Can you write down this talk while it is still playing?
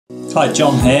Hi,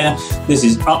 John here. This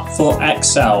is Up for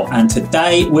Excel, and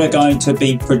today we're going to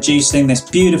be producing this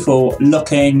beautiful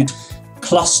looking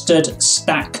clustered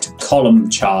stacked column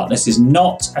chart. This is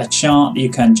not a chart you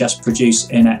can just produce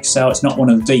in Excel. It's not one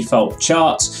of the default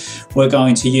charts. We're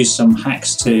going to use some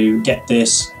hacks to get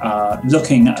this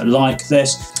looking like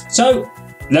this. So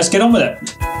let's get on with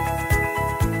it.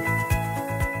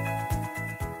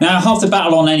 Now, half the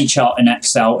battle on any chart in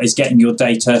Excel is getting your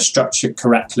data structured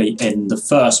correctly in the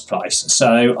first place.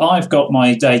 So I've got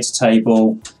my data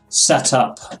table set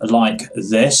up like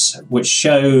this, which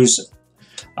shows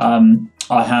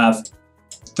I have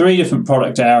 3 different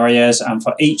product areas, and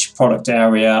for each product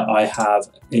area I have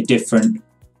a different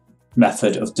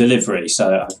method of delivery.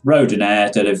 So I have road and air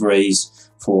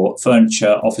deliveries for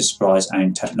furniture, office supplies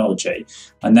and technology.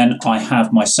 And then I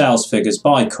have my sales figures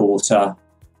by quarter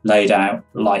laid out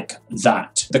like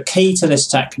that. The key to this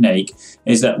technique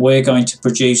is that we're going to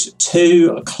produce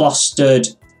 2 clustered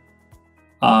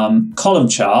column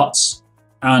charts,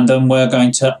 and then we're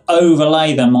going to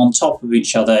overlay them on top of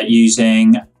each other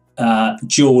using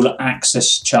dual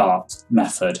axis chart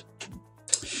method.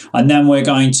 And then we're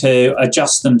going to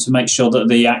adjust them to make sure that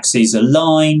the axes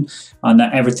align and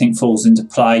that everything falls into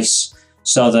place,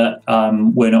 so that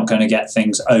we're not going to get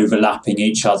things overlapping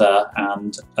each other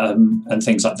and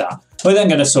things like that. We're then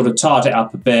going to sort of tart it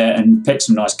up a bit and pick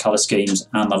some nice colour schemes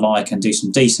and the like, and do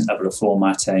some decent level of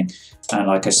formatting. And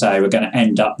like I say, we're going to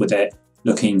end up with it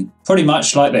looking pretty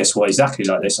much like this, or exactly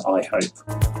like this, I hope.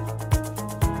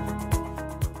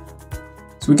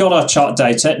 So we've got our chart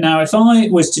data. Now, if I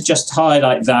was to just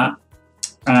highlight that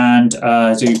and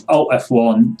do Alt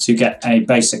F1 to get a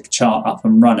basic chart up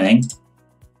and running,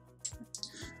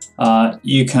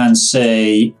 you can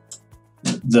see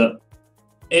that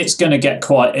it's going to get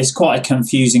it's quite a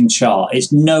confusing chart.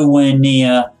 It's nowhere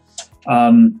near,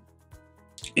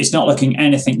 it's not looking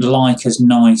anything like as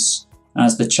nice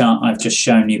as the chart I've just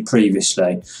shown you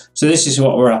previously. So this is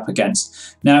what we're up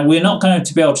against. Now, we're not going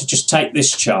to be able to just take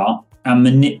this chart and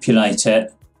manipulate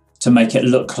it to make it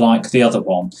look like the other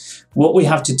one. What we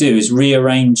have to do is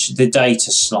rearrange the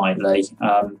data slightly.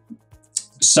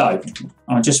 So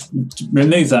I'll just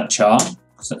remove that chart,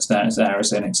 because that's there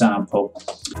as an example.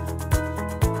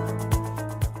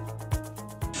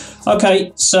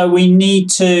 Okay, so we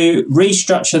need to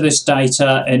restructure this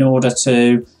data in order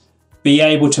to be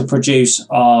able to produce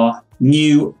our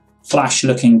new flash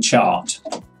looking chart.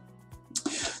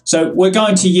 So we're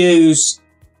going to use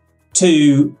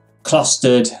 2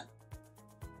 clustered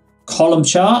column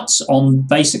charts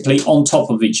basically on top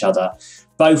of each other,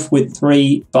 both with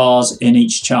 3 bars in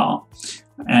each chart.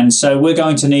 And so we're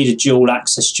going to need a dual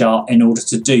axis chart in order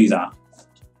to do that.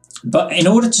 But in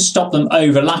order to stop them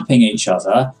overlapping each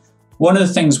other, one of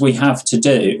the things we have to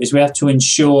do is we have to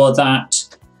ensure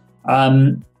that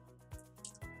one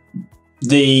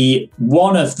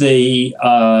of the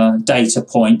data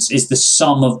points is the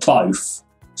sum of both,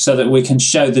 so that we can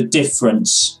show the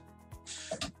difference.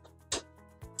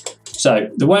 So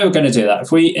the way we're going to do that,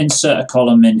 if we insert a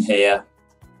column in here,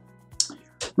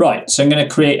 right, so I'm going to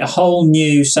create a whole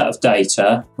new set of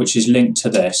data which is linked to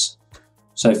this.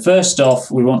 So first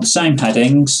off, we want the same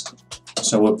headings,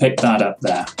 so we'll pick that up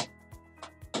there.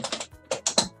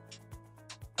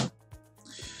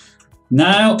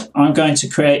 Now I'm going to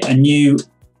create a new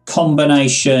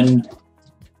combination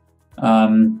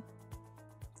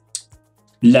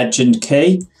legend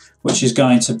key, which is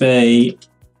going to be,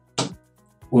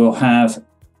 we'll have,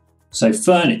 so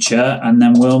furniture, and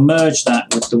then we'll merge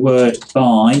that with the word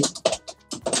by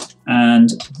and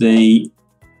the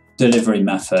delivery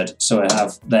method. So I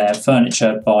have there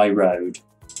furniture by road.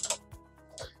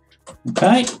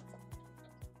 Okay.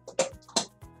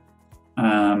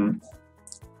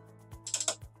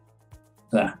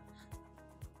 There.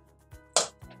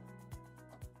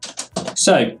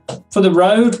 So for the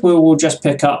road, we'll just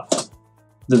pick up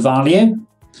the value.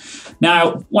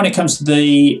 Now, when it comes to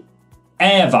the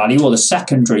air value, or the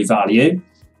secondary value,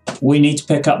 we need to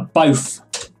pick up both.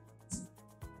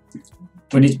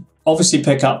 We need to obviously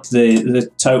pick up the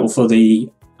total for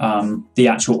the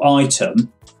actual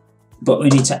item, but we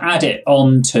need to add it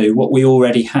on to what we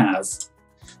already have,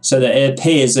 so that it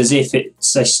appears as if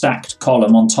it's a stacked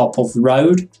column on top of the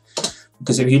road.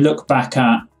 Because if you look back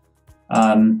at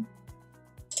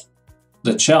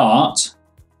the chart,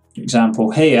 for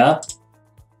example here,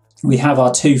 we have our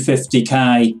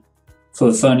 250k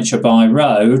for furniture by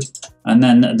road, and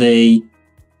then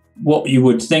what you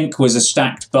would think was a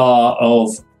stacked bar of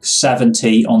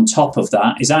 70 on top of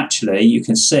that is actually, you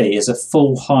can see, is a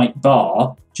full height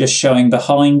bar just showing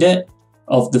behind it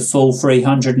of the full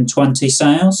 320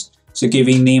 sales. so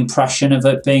giving the impression of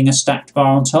it being a stacked bar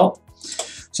on top.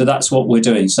 So that's what we're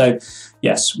doing. So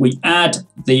yes, we add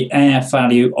the AF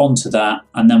value onto that,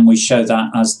 and then we show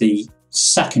that as the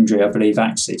secondary, I believe,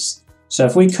 axis. So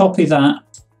if we copy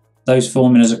those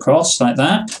formulas across like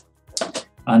that,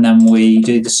 and then we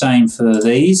do the same for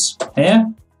these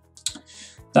here,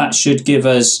 that should give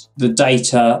us the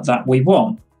data that we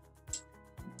want.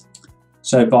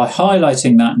 So by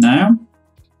highlighting that now,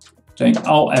 doing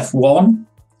Alt F1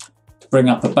 to bring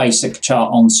up a basic chart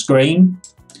on screen,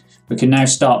 we can now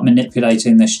start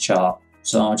manipulating this chart.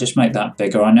 So I'll just make that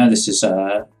bigger. I know this is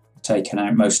taking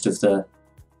out most of the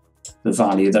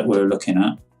value that we're looking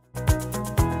at.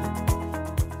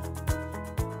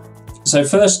 So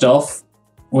first off,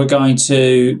 we're going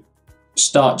to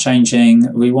start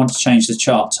changing, we want to change the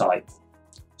chart type.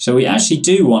 So we actually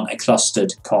do want a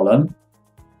clustered column,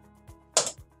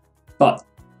 but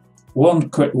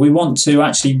we want to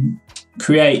actually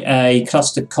create a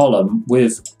clustered column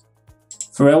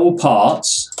for all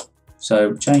parts.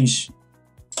 So change,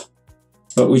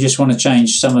 but we just want to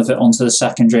change some of it onto the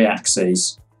secondary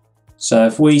axes. So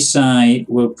if we say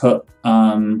we'll put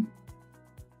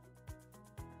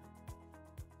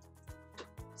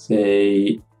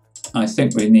I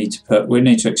think we need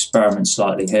to experiment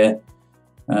slightly here,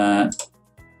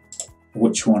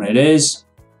 which one it is.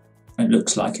 It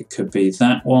looks like it could be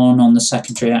that one on the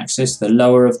secondary axis, the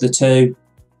lower of the two.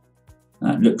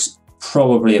 That looks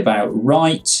probably about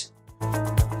right.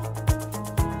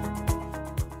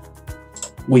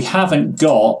 We haven't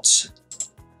got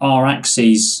our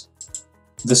axes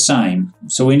the same,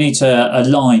 so we need to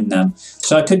align them.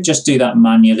 So I could just do that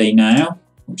manually now,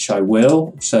 which I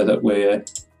will, so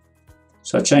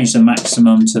I change the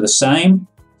maximum to the same,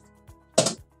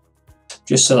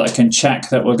 just so that I can check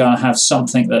that we're going to have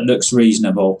something that looks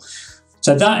reasonable.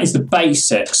 So that is the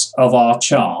basics of our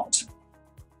chart.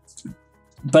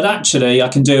 But actually I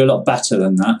can do a lot better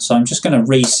than that, so I'm just going to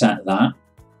reset that.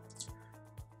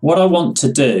 What I want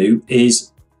to do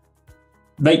is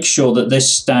make sure that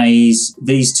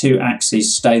these two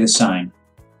axes stay the same.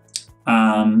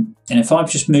 And if I've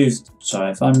just moved,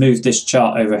 if I move this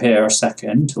chart over here a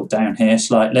second, or down here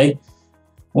slightly,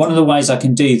 one of the ways I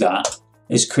can do that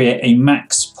is create a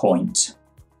max point.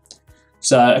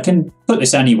 So I can put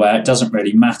this anywhere, it doesn't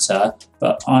really matter,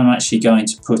 but I'm actually going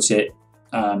to put it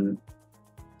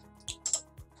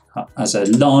as a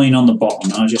line on the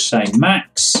bottom. I'll just say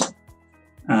max,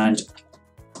 and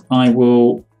I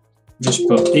will just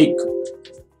put equal,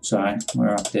 sorry, we're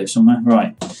up here somewhere,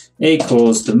 right,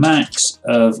 equals the max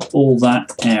of all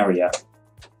that area,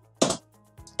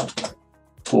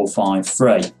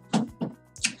 453.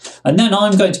 And then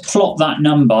I'm going to plot that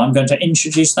number, I'm going to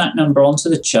introduce that number onto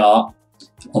the chart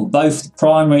on both the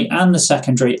primary and the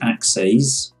secondary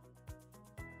axes,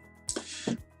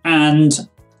 and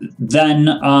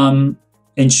then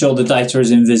ensure the data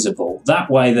is invisible. That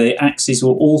way the axes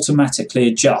will automatically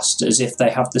adjust as if they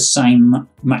have the same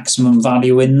maximum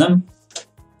value in them.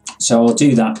 So I'll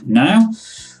do that now.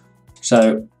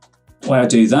 So the way I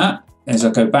do that is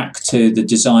I go back to the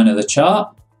design of the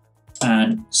chart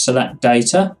and select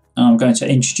data, and I'm going to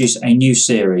introduce a new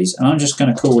series, and I'm just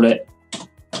going to call it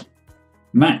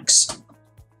max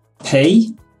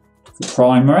P for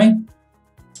primary.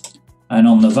 And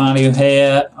on the value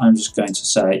here, I'm just going to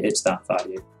say it's that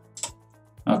value.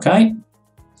 Okay.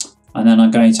 And then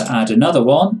I'm going to add another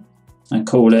one and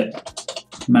call it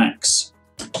max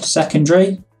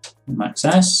secondary, max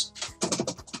S,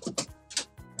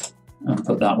 and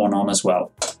put that one on as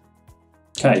well.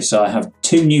 Okay, so I have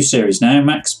two new series now,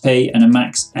 max P and a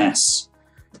max S.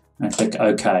 And click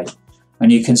OK.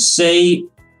 And you can see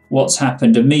what's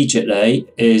happened immediately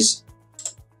is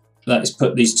that it's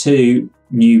put these two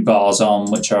new bars on,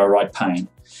 which are a right pain.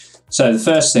 So the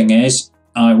first thing is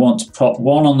I want to plot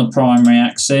one on the primary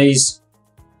axis,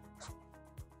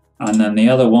 and then the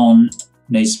other one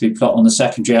needs to be plotted on the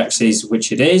secondary axis,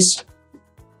 which it is.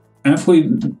 And if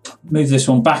we move this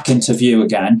one back into view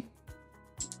again,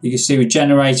 you can see we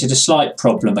generated a slight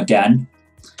problem again,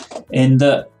 in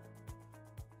that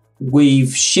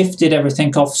we've shifted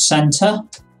everything off center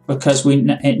because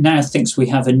it now thinks we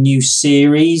have a new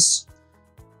series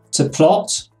to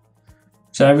plot.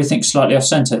 So everything's slightly off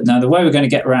center. Now the way we're going to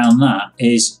get around that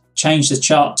is change the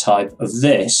chart type of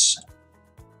this.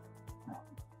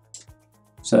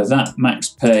 So that max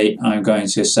P, I'm going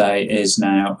to say, is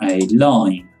now a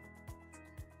line.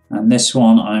 And this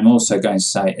one I'm also going to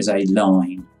say is a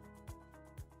line.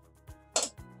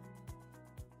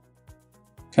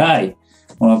 Okay,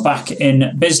 we're back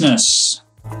in business.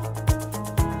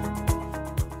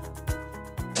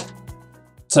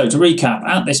 So to recap,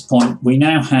 at this point we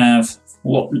now have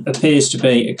what appears to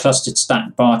be a clustered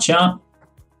stack bar chart.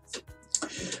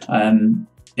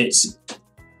 It's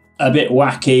a bit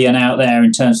wacky and out there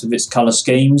in terms of its colour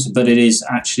schemes, but it is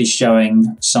actually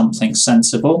showing something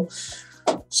sensible.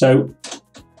 So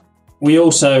we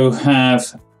also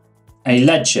have a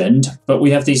legend, but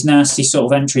we have these nasty sort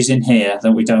of entries in here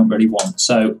that we don't really want.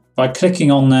 So by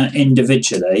clicking on them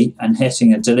individually and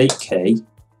hitting a delete key,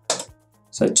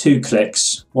 so 2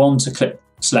 clicks, one to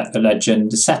select the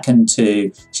legend, the second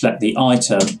to select the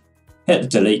item, hit the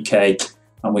delete key,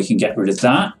 and we can get rid of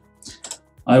that.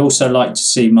 I also like to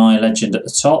see my legend at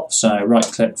the top, so right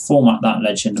click, format that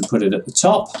legend and put it at the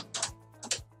top.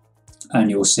 And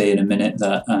you'll see in a minute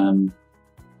that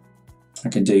I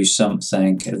can do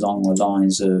something along the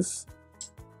lines of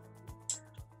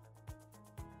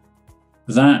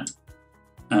that.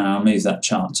 And I'll move that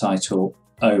chart title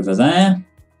over there.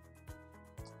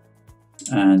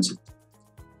 And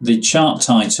the chart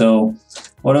title,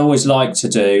 what I always like to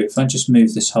do, if I just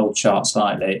move this whole chart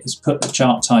slightly, is put the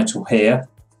chart title here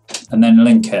and then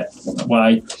link it. That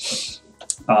way,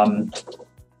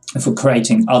 if we're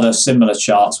creating other similar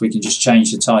charts, we can just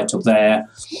change the title there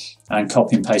and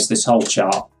copy and paste this whole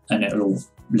chart and it'll all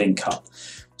link up.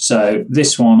 So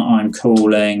this one I'm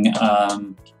calling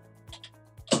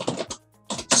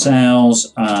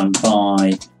sales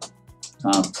by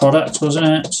product,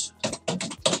 wasn't it?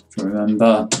 If you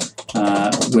remember,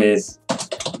 with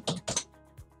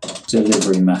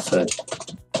delivery method.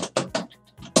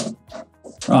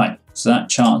 Right, so that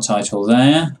chart title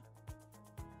there.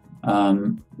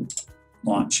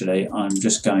 Well, actually, I'm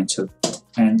just going to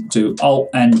do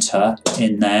Alt-Enter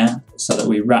in there so that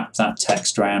we wrap that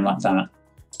text around like that.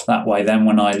 That way, then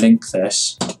when I link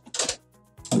this,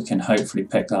 we can hopefully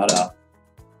pick that up.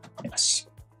 Yes.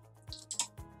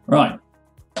 Right.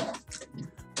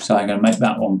 So I'm going to make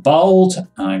that one bold.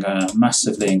 And I'm going to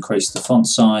massively increase the font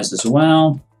size as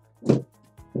well.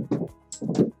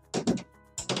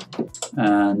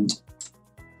 And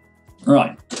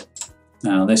right.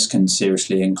 Now this can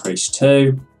seriously increase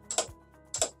too.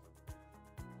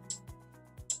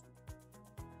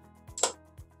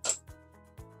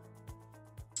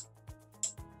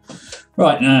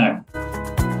 Right, now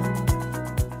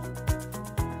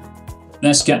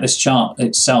let's get this chart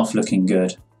itself looking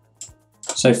good.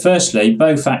 So firstly,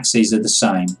 both axes are the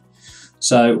same.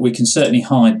 So we can certainly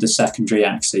hide the secondary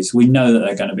axes. We know that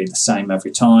they're going to be the same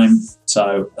every time.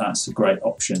 So that's a great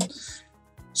option.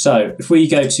 So if we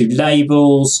go to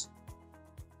labels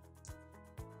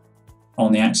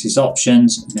on the axis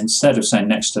options, and instead of saying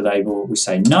next to label, we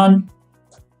say none.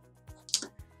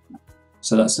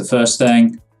 So that's the first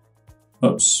thing.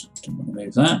 Oops, didn't want to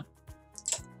move that.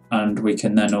 And we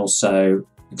can then also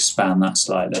expand that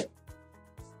slightly.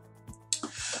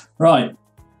 Right,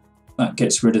 that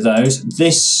gets rid of those.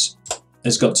 This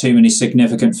has got too many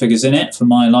significant figures in it for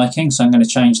my liking, so I'm going to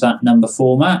change that number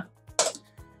format.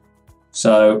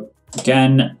 So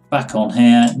again, back on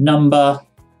here, number.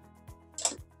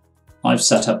 I've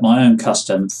set up my own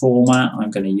custom format. I'm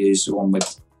going to use the one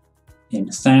with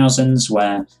in thousands,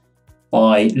 where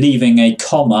by leaving a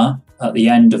comma at the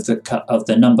end of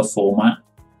the number format,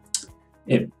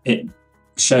 it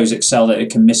shows Excel that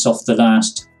it can miss off the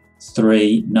last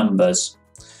 3 numbers.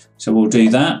 So we'll do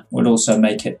that. We'll also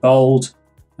make it bold,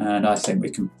 and I think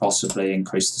we can possibly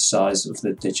increase the size of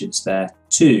the digits there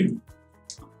too.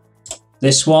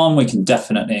 This one we can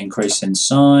definitely increase in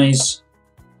size.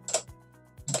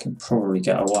 I can probably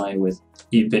get away with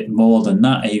a bit more than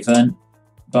that even.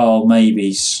 Bold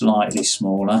maybe slightly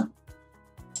smaller.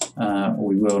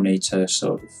 We will need to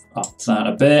sort of up that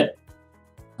a bit.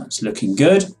 That's looking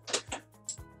good.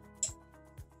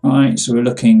 Right, so we're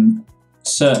looking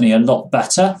certainly a lot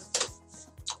better.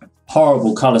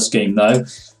 Horrible colour scheme though.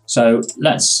 So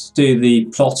let's do the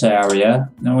plot area.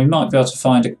 Now we might be able to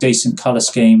find a decent colour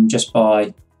scheme just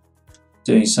by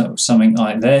doing something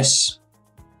like this.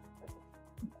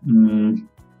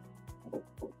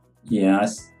 Yeah, I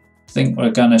think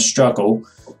we're going to struggle.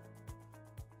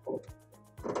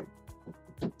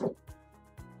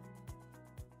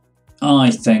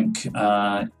 I think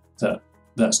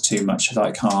that's too much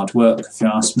like hard work, if you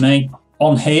ask me.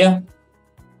 On here,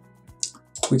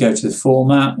 we go to the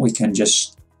format. We can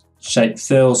just shape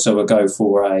fill, so we'll go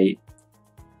for a,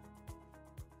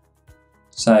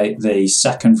 say, the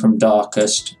second from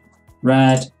darkest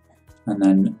red, and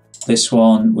then this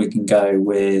one we can go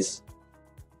with,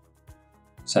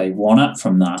 say, 1 up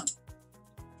from that.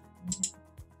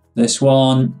 This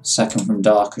one, second from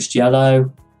darkest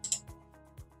yellow.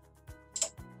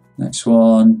 Next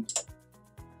one,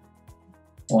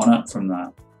 1 up from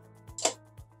that.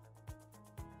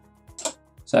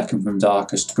 Second from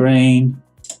darkest green.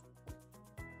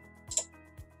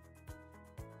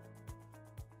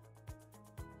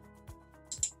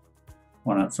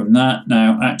 One up from that.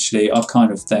 Now, actually, I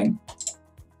kind of think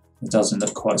it doesn't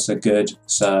look quite so good,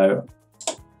 so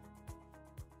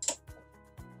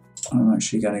I'm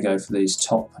actually going to go for these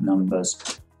top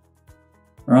numbers.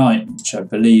 Right, which I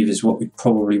believe is what we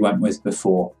probably went with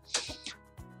before.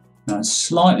 Now, I'm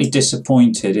slightly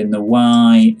disappointed in the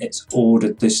way it's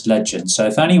ordered this legend. So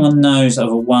if anyone knows of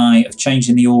a way of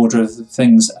changing the order of the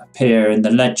things that appear in the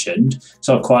legend,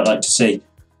 so I'd quite like to see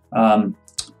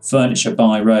furniture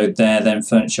by road there, then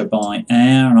furniture by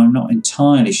air, and I'm not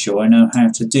entirely sure I know how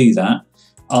to do that,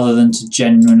 other than to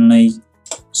genuinely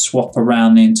swap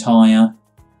around the entire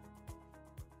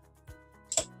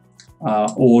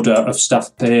order of stuff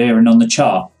appearing on the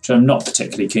chart, which I'm not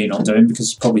particularly keen on doing because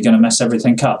it's probably going to mess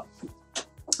everything up.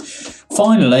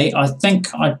 Finally, I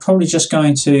think I'm probably just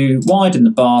going to widen the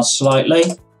bars slightly.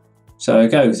 So I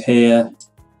go with here,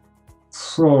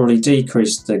 probably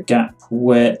decrease the gap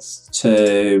width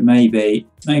to maybe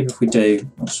if we do,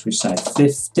 what should we say,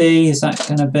 50, is that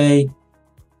going to be?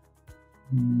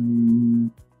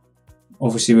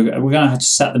 Obviously we're going to have to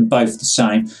set them both the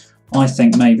same. I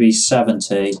think maybe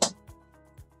 70.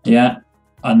 Yeah,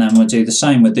 and then we'll do the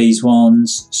same with these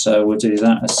ones. So we'll do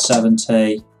that as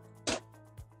 70.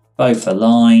 Both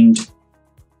aligned.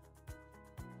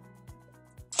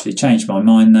 Actually changed my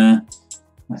mind there.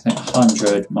 I think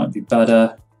 100 might be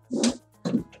better.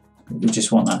 We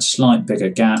just want that slight bigger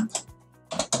gap.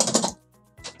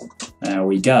 There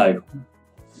we go.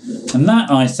 And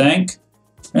that, I think,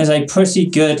 is a pretty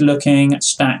good looking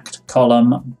stacked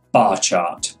column bar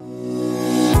chart.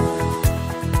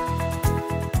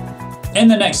 In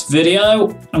the next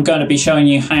video, I'm going to be showing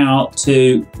you how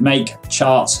to make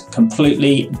charts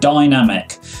completely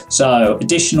dynamic. So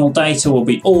additional data will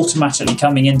be automatically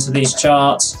coming into these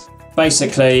charts.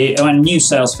 Basically, when new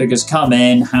sales figures come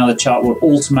in, how the chart will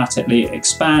automatically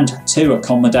expand to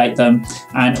accommodate them,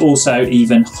 and also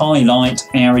even highlight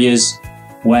areas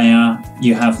where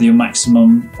you have your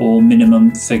maximum or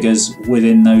minimum figures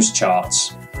within those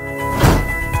charts.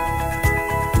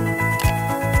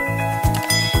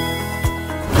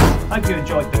 Hope you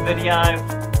enjoyed the video.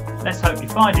 Let's hope you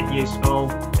find it useful,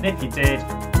 and if you did,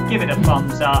 give it a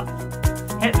thumbs up,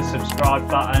 hit the subscribe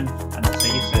button, and I'll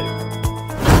see you soon.